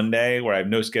meeting Monday, where I have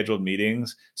no scheduled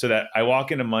meetings, so that I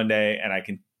walk into Monday and I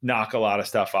can knock a lot of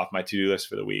stuff off my to-do list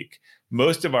for the week.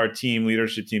 Most of our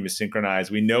leadership team is synchronized.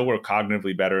 We know we're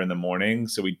cognitively better in the morning,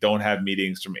 so we don't have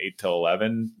meetings from 8 till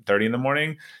 11:30 in the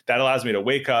morning. That allows me to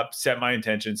wake up, set my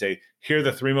intention, say, here are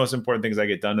the 3 most important things I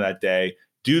get done that day,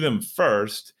 do them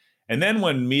first. And then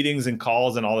when meetings and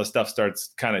calls and all this stuff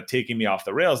starts kind of taking me off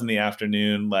the rails in the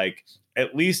afternoon, like,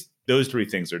 at least those 3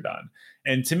 things are done.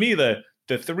 And to me, the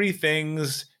 3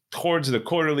 things towards the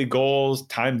quarterly goals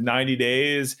times 90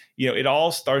 days, it all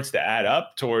starts to add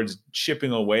up towards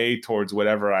chipping away towards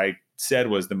whatever I said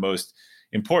was the most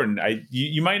important.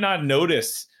 You might not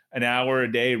notice an hour a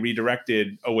day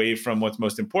redirected away from what's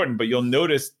most important, but you'll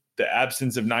notice the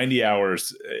absence of 90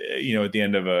 hours, at the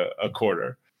end of a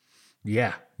quarter.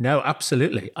 Yeah, No,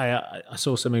 absolutely. I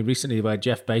saw something recently where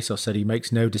Jeff Bezos said he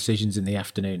makes no decisions in the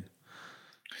afternoon.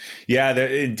 Yeah,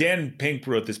 Dan Pink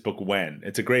wrote this book, When.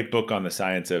 It's a great book on the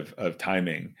science of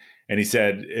timing. And he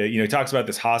said, he talks about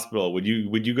this hospital. Would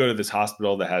you go to this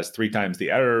hospital that has 3 times the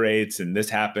error rates, and this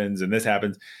happens and this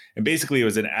happens? And basically,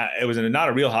 not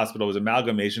a real hospital. It was an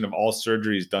amalgamation of all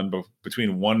surgeries done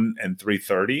between 1 and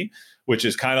 3:30, which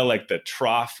is kind of like the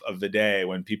trough of the day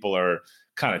when people are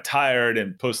kind of tired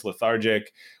and post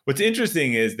lethargic. What's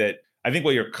interesting is that I think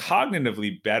while you're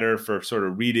cognitively better for sort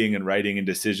of reading and writing and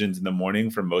decisions in the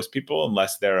morning for most people,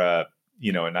 unless they're a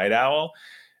night owl,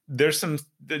 there's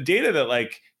the data that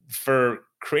like for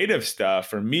creative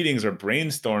stuff or meetings or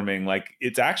brainstorming, like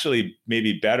it's actually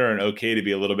maybe better and okay to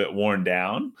be a little bit worn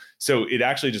down. So it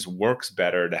actually just works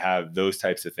better to have those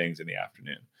types of things in the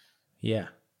afternoon. Yeah,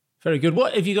 very good.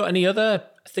 What have you got? Any other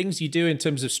things you do in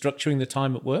terms of structuring the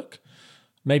time at work?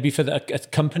 Maybe for the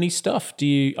company stuff?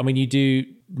 You do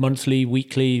monthly,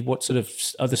 weekly? What sort of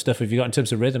other stuff have you got in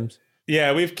terms of rhythms?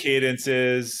 Yeah, we have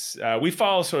cadences. We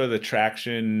follow sort of the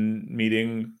traction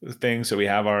meeting thing. So we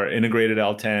have our integrated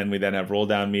L10. We then have roll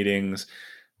down meetings.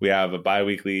 We have a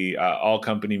biweekly all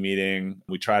company meeting.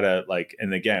 We try to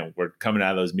and again, we're coming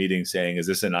out of those meetings saying, is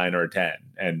this a 9 or a 10?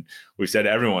 And we've said to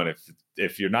everyone,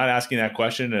 if you're not asking that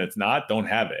question and it's not, don't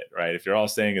have it, right? If you're all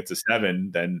saying it's a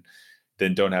 7, then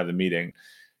don't have the meeting.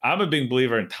 I'm a big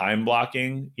believer in time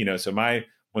blocking. So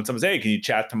when someone says, hey, can you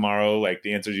chat tomorrow? Like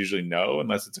the answer is usually no,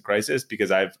 unless it's a crisis, because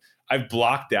I've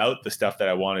blocked out the stuff that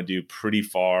I want to do pretty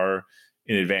far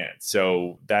in advance.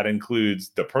 So that includes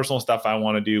the personal stuff I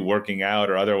want to do, working out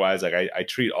or otherwise. Like I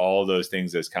treat all those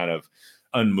things as kind of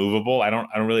unmovable. I don't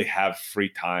really have free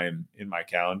time in my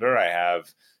calendar. I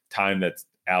have time that's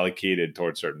allocated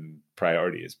towards certain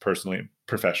priorities, personally and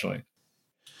professionally.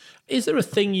 Is there a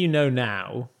thing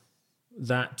now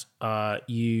that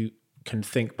you can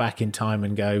think back in time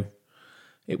and go,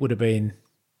 it would have been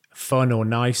fun or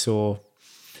nice, or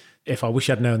if I wish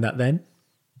I'd known that then?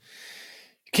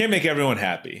 You can't make everyone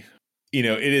happy. It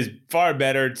is far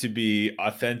better to be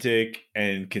authentic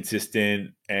and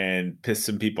consistent and piss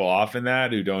some people off in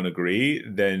that who don't agree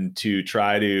than to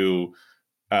try to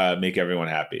make everyone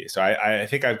happy. So I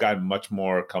think I've gotten much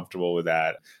more comfortable with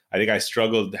that. I think I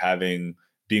struggled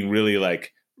being really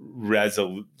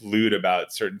resolute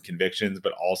about certain convictions,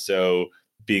 but also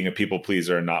being a people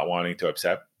pleaser and not wanting to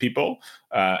upset people.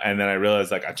 And then I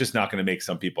realized I'm just not going to make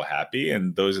some people happy.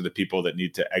 And those are the people that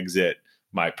need to exit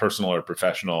my personal or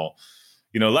professional,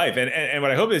 life. And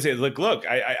what I hope is look,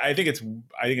 I think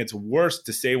it's worse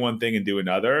to say one thing and do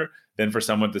another than for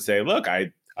someone to say, look,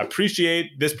 I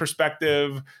appreciate this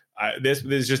perspective. This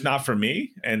is just not for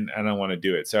me. And I don't want to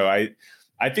do it. So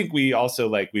I think we also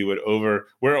we're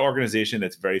an organization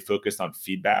that's very focused on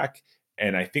feedback.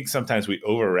 And I think sometimes we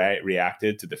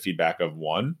overreacted to the feedback of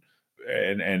one.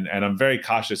 And I'm very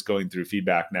cautious going through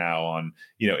feedback now on,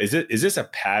 is this a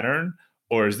pattern,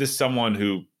 or is this someone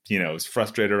who, is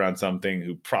frustrated around something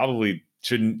who probably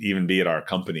shouldn't even be at our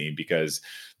company because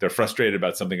they're frustrated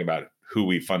about something about who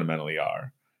we fundamentally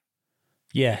are.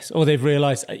 Yes. Or they've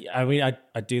realized, I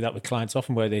do that with clients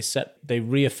often where they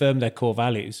reaffirm their core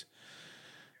values.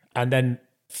 And then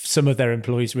some of their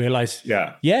employees realize,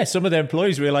 some of their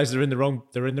employees realize they're in the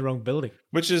wrong building,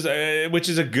 which is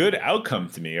a good outcome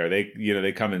to me. Or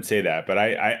they come and say that. But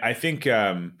I think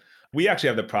we actually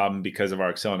have the problem because of our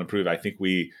Excel and Improve. I think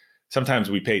sometimes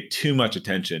we pay too much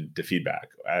attention to feedback.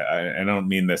 I don't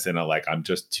mean this in a I'm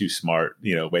just too smart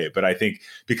way, but I think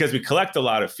because we collect a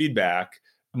lot of feedback,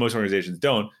 most organizations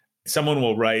don't. Someone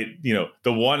will write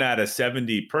the 1 out of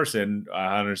 70 person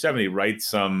 170 writes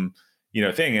some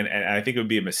thing. And I think it would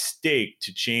be a mistake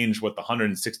to change what the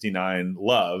 169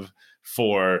 love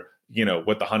for,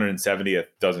 what the 170th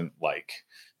doesn't like.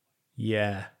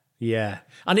 Yeah. Yeah.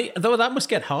 And though that must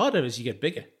get harder as you get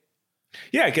bigger.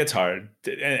 Yeah, it gets hard.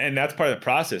 And that's part of the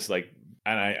process.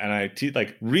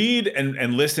 Read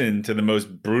and listen to the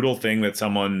most brutal thing that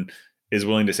someone is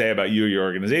willing to say about you or your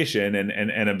organization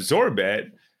and absorb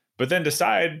it, but then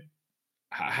decide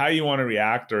how you want to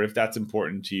react, or if that's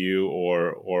important to you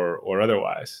or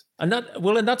otherwise. And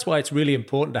that's why it's really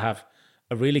important to have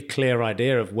a really clear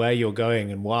idea of where you're going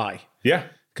and why. Yeah.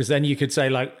 Because then you could say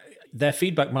their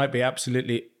feedback might be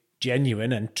absolutely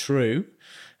genuine and true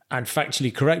and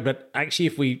factually correct, but actually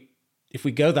if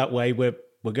we go that way, we're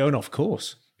going off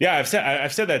course. Yeah, I've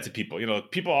said that to people.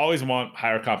 People always want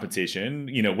higher compensation.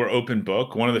 We're open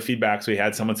book. One of the feedbacks we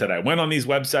had, someone said, I went on these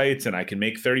websites and I can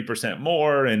make 30%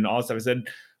 more and all this stuff. I said,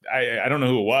 I don't know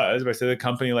who it was, but I said the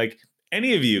company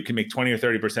any of you can make 20 or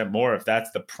 30% more if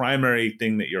that's the primary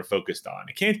thing that you're focused on.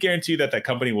 I can't guarantee that that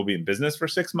company will be in business for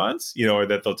 6 months, or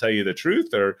that they'll tell you the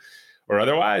truth or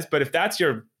otherwise. But if that's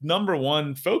your number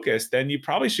one focus, then you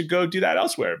probably should go do that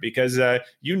elsewhere, because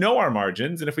our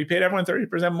margins. And if we paid everyone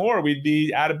 30% more, we'd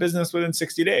be out of business within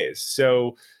 60 days.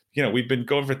 So, we've been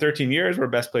going for 13 years. We're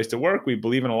best place to work. We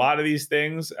believe in a lot of these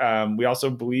things. We also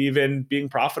believe in being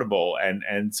profitable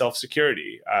and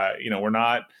self-security. We're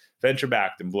not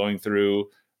venture-backed and blowing through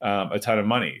a ton of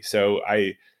money. So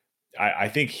I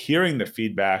think hearing the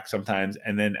feedback sometimes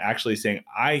and then actually saying,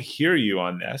 I hear you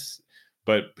on this,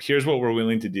 but here's what we're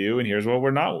willing to do and here's what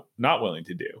we're not willing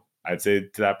to do. I'd say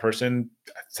to that person,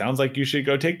 sounds like you should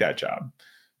go take that job.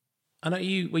 And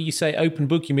when you say open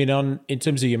book, you mean in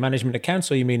terms of your management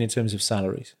accounts, or you mean in terms of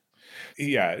salaries?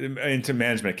 Yeah, into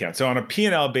management accounts. So on a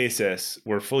P&L basis,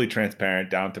 we're fully transparent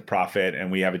down to profit,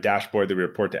 and we have a dashboard that we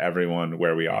report to everyone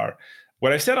where we are.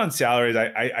 What I said on salaries,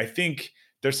 I think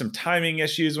there's some timing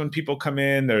issues when people come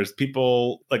in. There's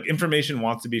people, like, information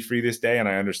wants to be free this day, and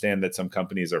I understand that some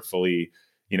companies are fully,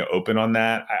 open on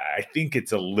that. I think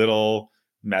it's a little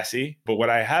messy. But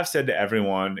what I have said to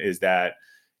everyone is that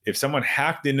if someone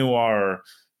hacked into our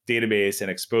database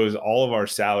and exposed all of our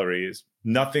salaries,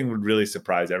 nothing would really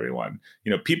surprise everyone.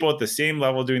 People at the same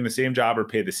level doing the same job are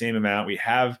paid the same amount. We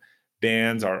have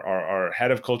bands. Our head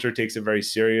of culture takes it very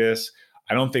serious.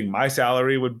 I don't think my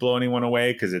salary would blow anyone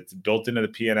away because it's built into the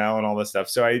P&L and all this stuff.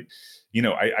 So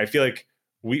I feel like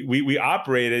we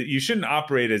operate it. You shouldn't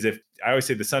operate as if, I always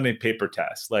say, the Sunday paper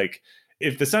test. Like,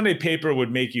 if the Sunday paper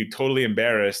would make you totally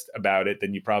embarrassed about it,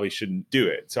 then you probably shouldn't do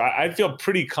it. So I feel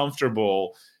pretty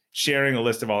comfortable sharing a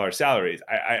list of all our salaries.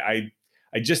 I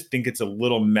just think it's a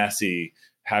little messy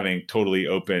having totally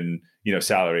open,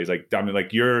 salaries. Like,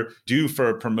 you're due for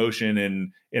a promotion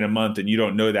in a month and you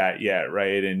don't know that yet,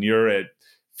 right? And you're at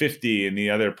 50 and the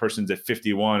other person's at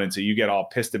 51. And so you get all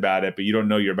pissed about it, but you don't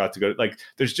know you're about to go. Like,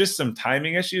 there's just some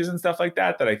timing issues and stuff like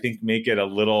that I think make it a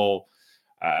little,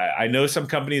 I know some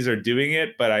companies are doing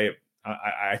it, but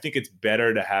I think it's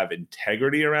better to have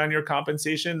integrity around your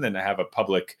compensation than to have a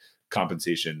public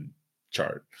compensation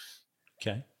chart.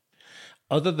 Okay.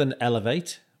 Other than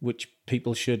Elevate, which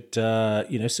people should,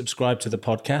 subscribe to the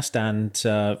podcast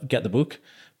and get the book.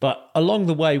 But along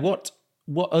the way, what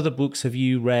other books have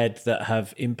you read that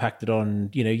have impacted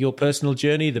on, your personal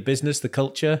journey, the business, the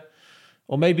culture,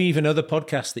 or maybe even other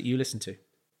podcasts that you listen to?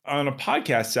 On a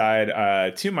podcast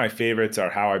side, two of my favorites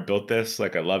are How I Built This.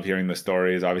 Like, I love hearing the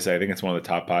stories. Obviously, I think it's one of the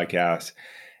top podcasts.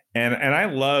 And I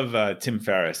love Tim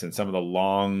Ferriss and some of the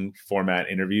long format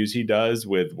interviews he does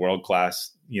with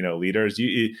world-class, leaders.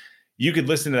 You could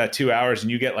listen to that 2 hours and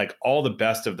you get like all the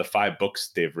best of the 5 books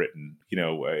they've written,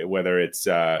 whether it's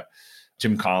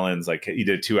Jim Collins, like he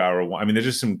did a 2-hour one. I mean, there's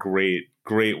just some great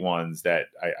ones that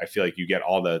I feel like you get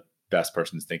all the best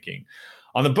person's thinking.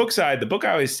 On the book side, the book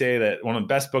I always say that one of the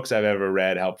best books I've ever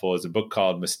read, helpful, is a book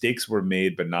called Mistakes Were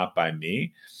Made, But Not By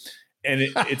Me. And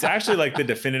it's actually like the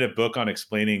definitive book on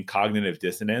explaining cognitive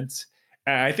dissonance.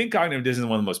 And I think cognitive dissonance is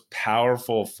one of the most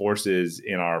powerful forces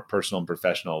in our personal and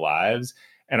professional lives.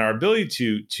 And our ability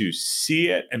to see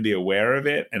it and be aware of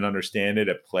it and understand it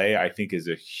at play, I think, is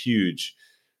a huge,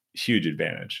 huge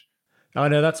advantage. I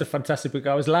know, that's a fantastic book.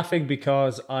 I was laughing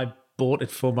because I bought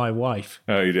it for my wife.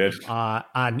 Oh, you did?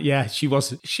 And yeah, she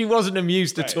wasn't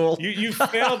amused at all. You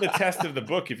failed the test of the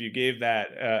book if you gave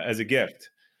that as a gift.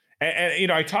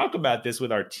 And I talk about this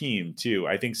with our team too.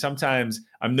 I think sometimes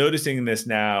I'm noticing this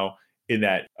now in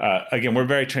that, again, we're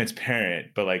very transparent,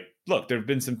 but like, look, there've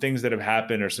been some things that have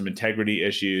happened or some integrity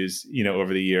issues,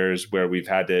 over the years where we've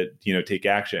had to, take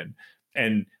action.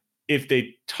 And if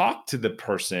they talk to the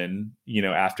person,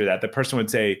 after that, the person would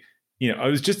say, it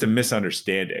was just a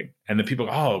misunderstanding. And the people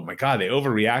go, oh my God, they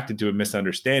overreacted to a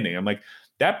misunderstanding. I'm like,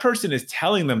 that person is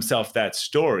telling themselves that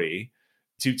story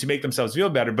to make themselves feel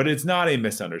better, but it's not a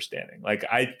misunderstanding. Like,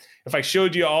 if I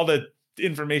showed you all the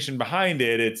information behind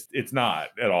it, it's not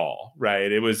at all,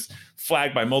 right? It was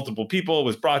flagged by multiple people. It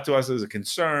was brought to us as a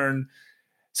concern.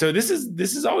 So this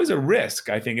is always a risk,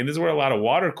 I think. And this is where a lot of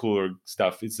water cooler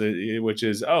stuff which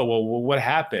is, oh, well, what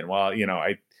happened? Well,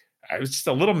 I was just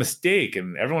a little mistake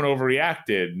and everyone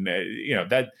overreacted. And,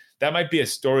 that might be a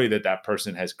story that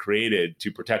person has created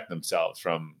to protect themselves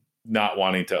from not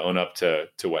wanting to own up to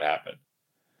what happened.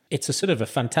 It's a sort of a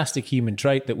fantastic human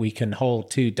trait that we can hold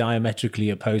two diametrically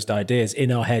opposed ideas in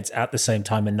our heads at the same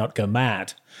time and not go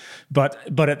mad. But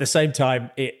at the same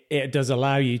time, it does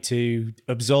allow you to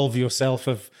absolve yourself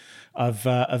of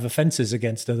offenses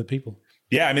against other people.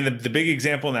 Yeah, I mean, the big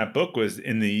example in that book was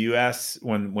in the U.S.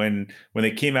 when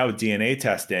they came out with DNA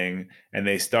testing and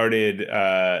they started,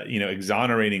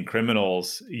 exonerating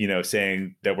criminals,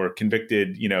 saying that were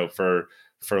convicted,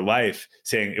 for life,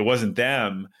 saying it wasn't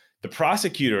them. The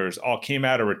prosecutors all came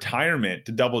out of retirement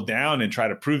to double down and try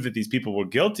to prove that these people were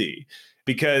guilty,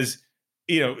 because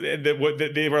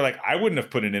they were like, I wouldn't have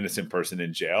put an innocent person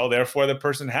in jail, therefore the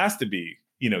person has to be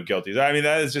guilty. I mean,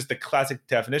 that is just the classic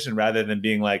definition, rather than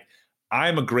being like,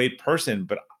 I'm a great person,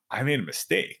 but I made a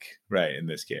mistake, right, in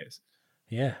this case.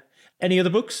 Yeah. Any other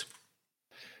books?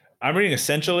 I'm reading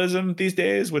Essentialism these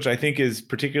days, which I think is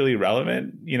particularly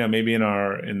relevant, maybe in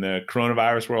the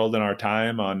coronavirus world in our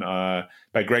time,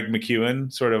 by Greg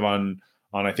McKeown, sort of on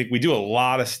I think we do a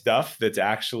lot of stuff that's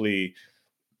actually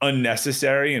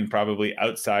unnecessary and probably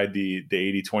outside the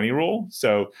 80-20 rule.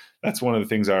 So that's one of the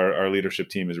things our leadership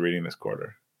team is reading this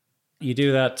quarter. You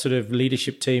do that sort of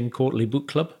leadership team quarterly book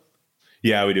club?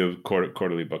 Yeah, we do a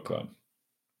quarterly book club.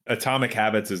 Atomic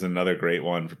Habits is another great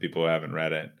one for people who haven't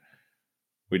read it.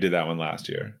 We did that one last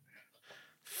year.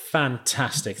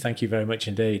 Fantastic. Thank you very much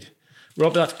indeed.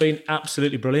 Rob, that's been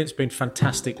absolutely brilliant. It's been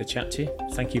fantastic to chat to you.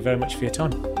 Thank you very much for your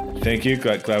time. Thank you.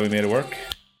 Glad we made it work.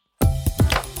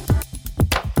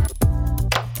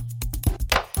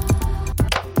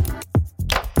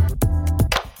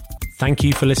 Thank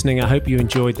you for listening. I hope you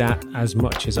enjoyed that as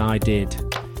much as I did.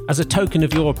 As a token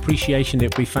of your appreciation,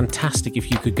 it'd be fantastic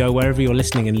if you could go wherever you're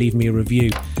listening and leave me a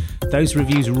review. Those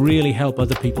reviews really help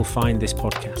other people find this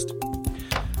podcast.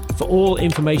 For all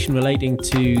information relating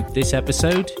to this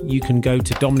episode, you can go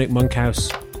to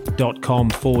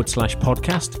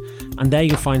dominicmonkhouse.com/podcast, and there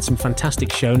you'll find some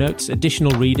fantastic show notes,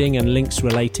 additional reading and links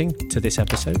relating to this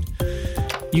episode.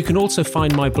 You can also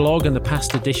find my blog and the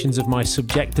past editions of my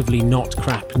subjectively not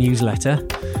crap newsletter.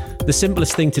 The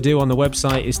simplest thing to do on the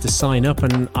website is to sign up,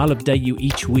 and I'll update you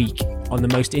each week on the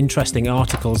most interesting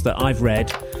articles that I've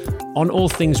read on all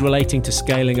things relating to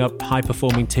scaling up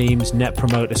high-performing teams, net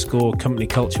promoter score, company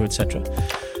culture, etc.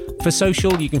 For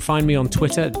social, you can find me on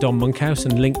Twitter at Dom Monkhouse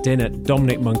and LinkedIn at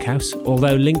Dominic Monkhouse,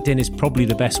 although LinkedIn is probably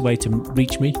the best way to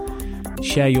reach me.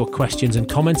 Share your questions and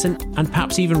comments, and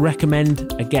perhaps even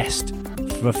recommend a guest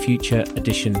for a future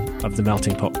edition of the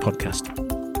Melting Pot podcast.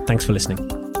 Thanks for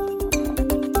listening.